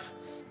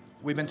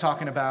 we've been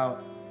talking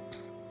about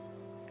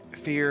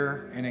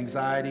fear and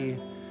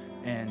anxiety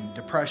and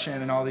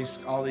depression and all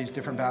these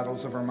different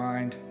battles of our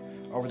mind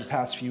over the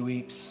past few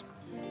weeks.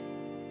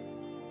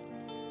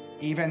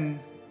 Even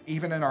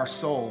in our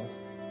soul,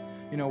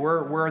 you know,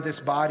 we're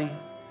this body.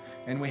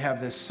 And we have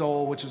this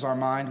soul, which is our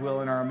mind, will,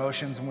 and our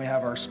emotions, and we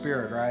have our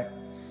spirit, right?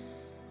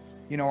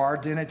 You know, our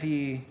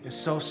identity is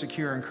so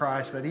secure in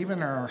Christ that even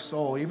in our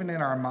soul, even in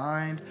our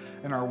mind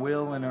and our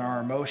will and in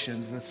our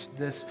emotions,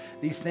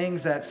 these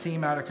things that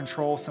seem out of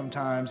control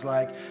sometimes,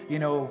 like, you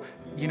know,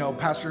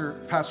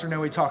 Pastor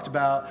Noe talked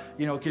about,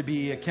 you know, it could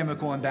be a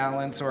chemical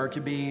imbalance or it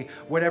could be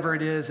whatever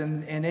it is,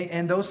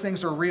 and those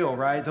things are real,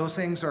 right? Those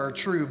things are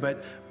true,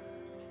 but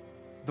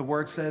the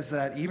word says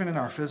that even in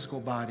our physical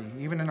body,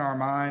 even in our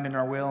mind and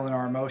our will and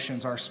our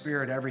emotions, our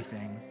spirit,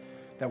 everything,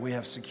 that we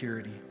have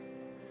security.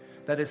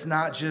 That it's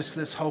not just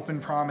this hope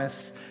and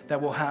promise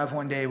that we'll have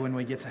one day when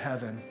we get to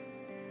heaven.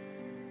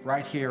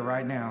 Right here,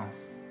 right now,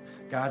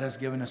 God has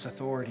given us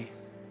authority.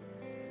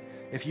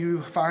 If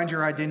you find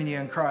your identity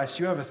in Christ,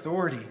 you have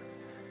authority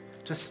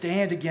to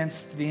stand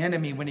against the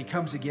enemy when he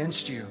comes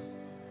against you.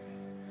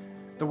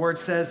 The word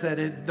says that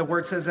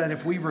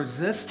if we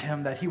resist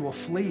him, that he will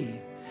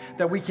flee.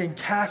 That we can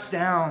cast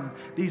down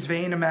these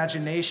vain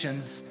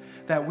imaginations,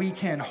 that we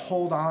can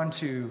hold on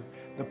to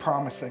the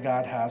promise that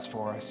God has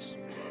for us.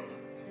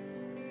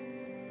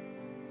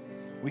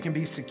 We can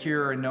be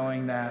secure in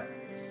knowing that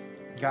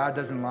God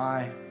doesn't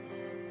lie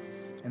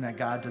and that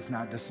God does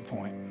not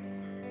disappoint.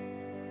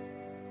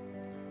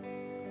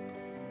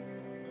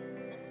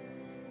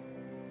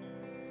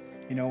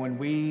 You know, when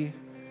we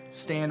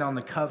stand on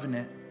the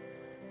covenant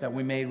that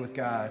we made with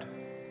God,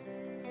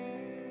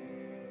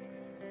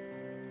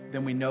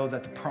 then we know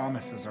that the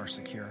promises are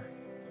secure.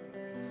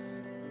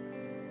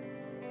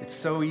 It's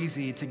so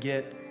easy to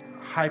get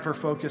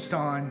hyper-focused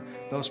on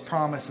those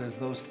promises,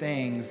 those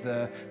things,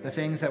 the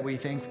things that we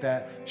think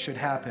that should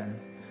happen.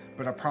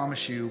 But I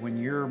promise you,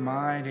 when your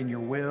mind and your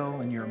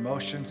will and your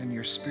emotions and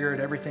your spirit,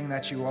 everything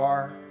that you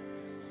are,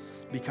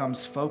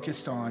 becomes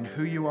focused on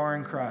who you are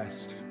in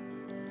Christ,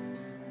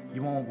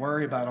 you won't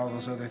worry about all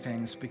those other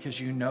things because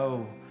you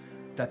know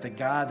that the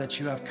God that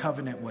you have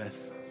covenant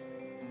with,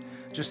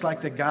 just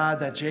like the God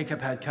that Jacob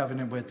had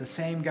covenant with, the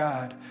same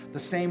God, the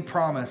same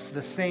promise,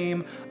 the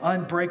same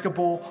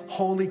unbreakable,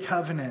 holy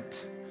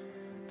covenant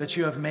that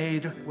you have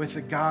made with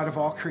the God of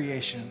all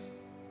creation,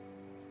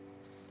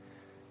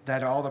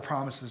 that all the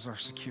promises are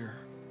secure.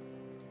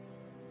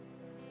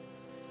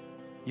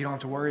 You don't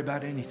have to worry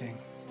about anything.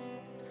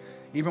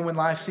 Even when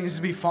life seems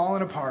to be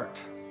falling apart,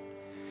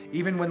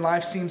 even when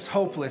life seems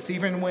hopeless,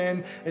 even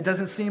when it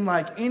doesn't seem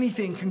like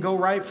anything can go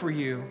right for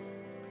you,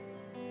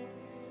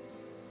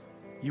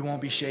 you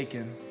won't be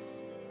shaken.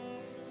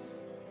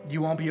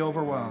 You won't be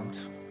overwhelmed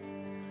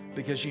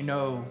because you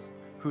know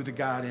who the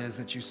God is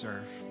that you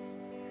serve.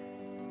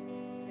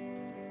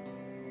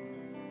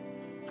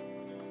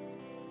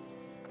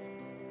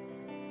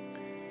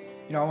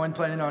 I wasn't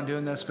planning on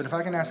doing this, but if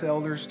I can ask the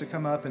elders to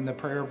come up and the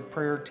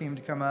prayer team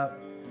to come up,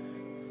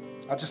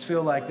 I just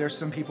feel like there's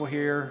some people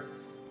here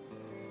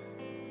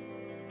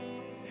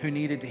who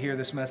needed to hear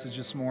this message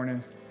this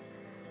morning.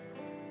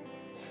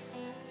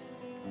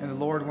 And the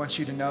Lord wants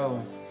you to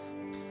know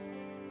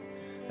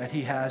that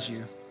He has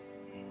you,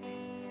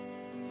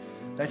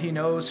 that He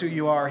knows who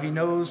you are. He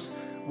knows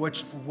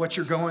what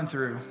you're going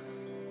through,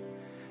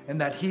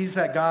 and that He's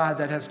that God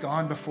that has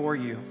gone before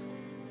you.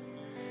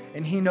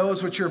 And He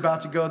knows what you're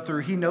about to go through.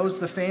 He knows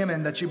the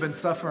famine that you've been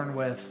suffering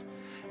with.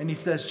 And He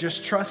says,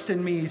 just trust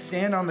in me,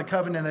 stand on the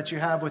covenant that you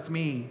have with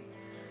me,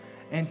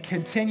 and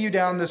continue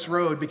down this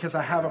road because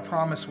I have a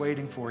promise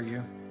waiting for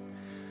you.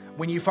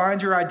 When you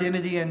find your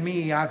identity in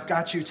me, I've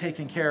got you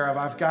taken care of.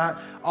 I've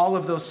got all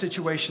of those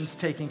situations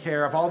taken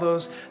care of, all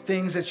those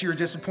things that you're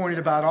disappointed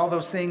about, all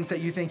those things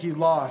that you think you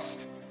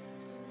lost.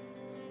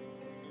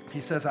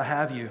 He says, I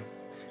have you,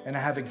 and I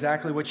have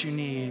exactly what you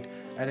need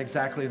at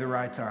exactly the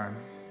right time.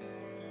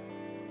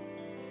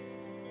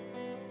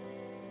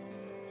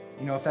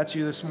 If that's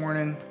you this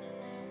morning,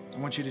 I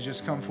want you to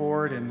just come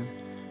forward and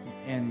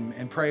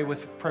pray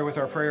with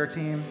our prayer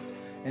team.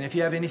 And if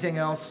you have anything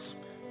else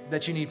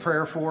that you need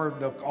prayer for,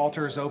 the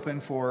altar is open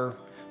for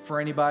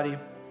anybody.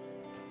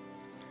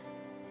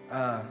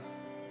 I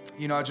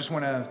just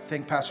want to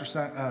thank Pastor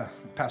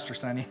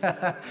Sonny.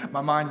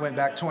 My mind went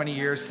back 20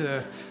 years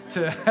to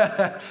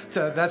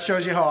that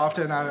shows you how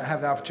often I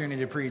have the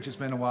opportunity to preach. It's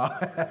been a while.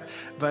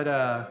 But,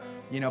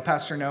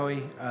 Pastor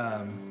Noe,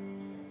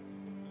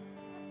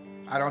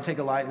 I don't take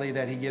it lightly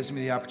that he gives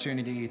me the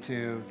opportunity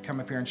to come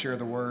up here and share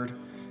the word,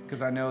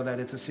 because I know that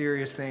it's a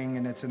serious thing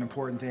and it's an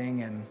important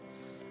thing. And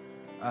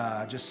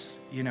I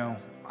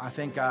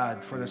thank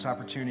God for this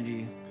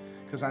opportunity,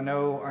 because I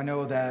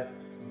know that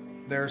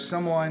there's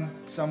someone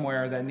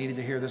somewhere that needed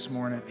to hear this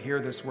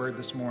word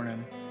this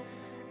morning.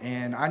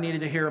 And I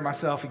needed to hear it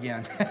myself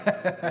again.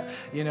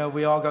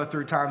 We all go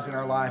through times in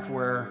our life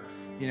where,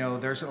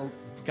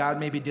 God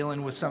may be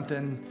dealing with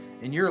something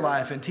in your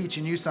life and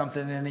teaching you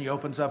something, and He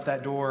opens up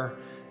that door,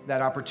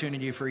 that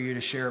opportunity for you to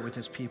share it with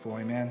His people.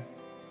 Amen.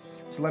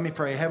 So let me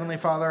pray. Heavenly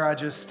Father, I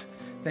just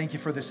thank you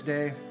for this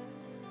day.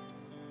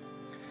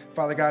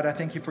 Father God, I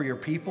thank you for your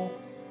people.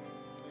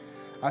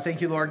 I thank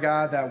you, Lord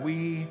God, that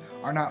we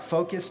are not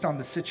focused on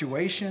the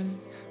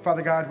situation.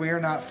 Father God, we are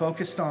not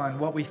focused on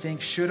what we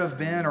think should have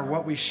been or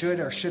what we should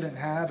or shouldn't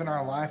have in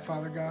our life,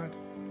 Father God.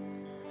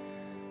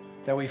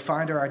 That we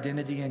find our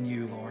identity in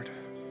you, Lord.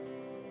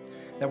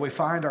 That we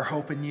find our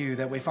hope in you,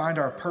 that we find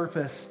our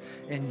purpose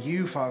in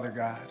you, Father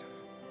God.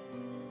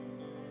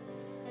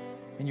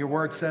 And your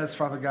word says,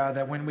 Father God,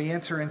 that when we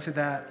enter into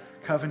that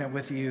covenant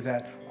with you,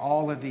 that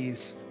all of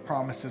these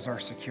promises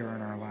are secure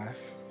in our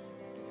life.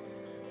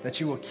 That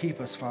you will keep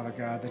us, Father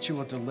God, that you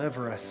will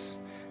deliver us,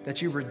 that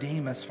you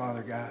redeem us,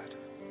 Father God.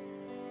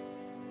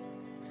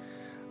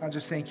 I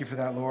just thank you for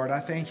that, Lord. I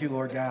thank you,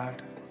 Lord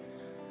God,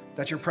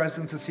 that your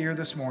presence is here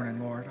this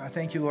morning, Lord. I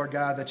thank you, Lord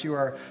God, that you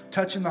are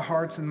touching the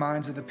hearts and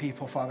minds of the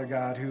people, Father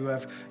God, who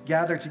have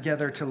gathered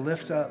together to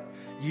lift up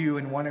you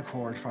in one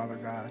accord, Father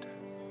God.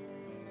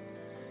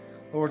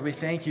 Lord, we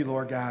thank you,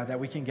 Lord God, that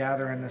we can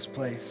gather in this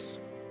place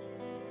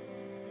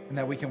and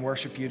that we can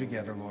worship you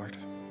together, Lord.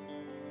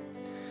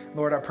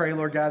 Lord, I pray,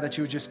 Lord God, that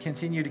you would just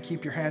continue to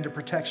keep your hand of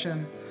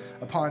protection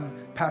upon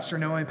Pastor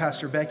Noah and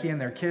Pastor Becky and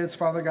their kids,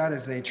 Father God,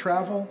 as they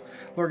travel.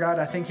 Lord God,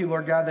 I thank you,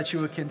 Lord God, that you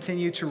would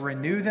continue to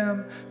renew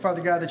them.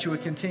 Father God, that you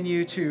would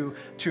continue to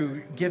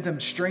give them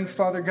strength,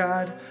 Father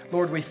God.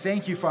 Lord, we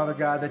thank you, Father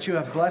God, that you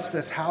have blessed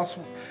this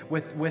house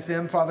with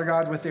them, Father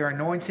God, with their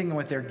anointing and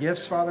with their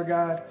gifts, Father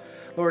God.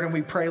 Lord, and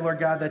we pray, Lord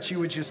God, that you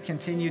would just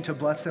continue to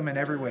bless them in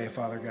every way,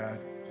 Father God.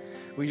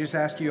 We just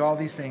ask you all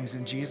these things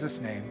in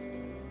Jesus' name.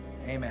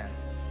 Amen.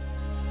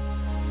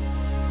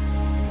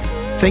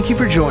 Thank you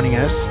for joining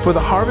us for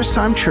the Harvest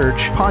Time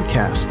Church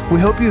podcast.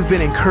 We hope you've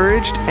been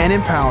encouraged and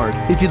empowered.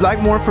 If you'd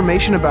like more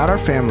information about our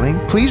family,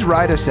 please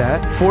write us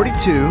at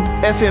 42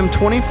 FM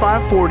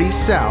 2540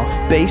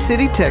 South, Bay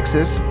City,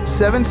 Texas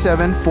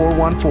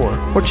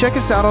 77414, or check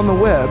us out on the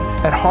web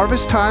at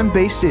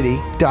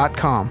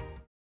harvesttimebaycity.com.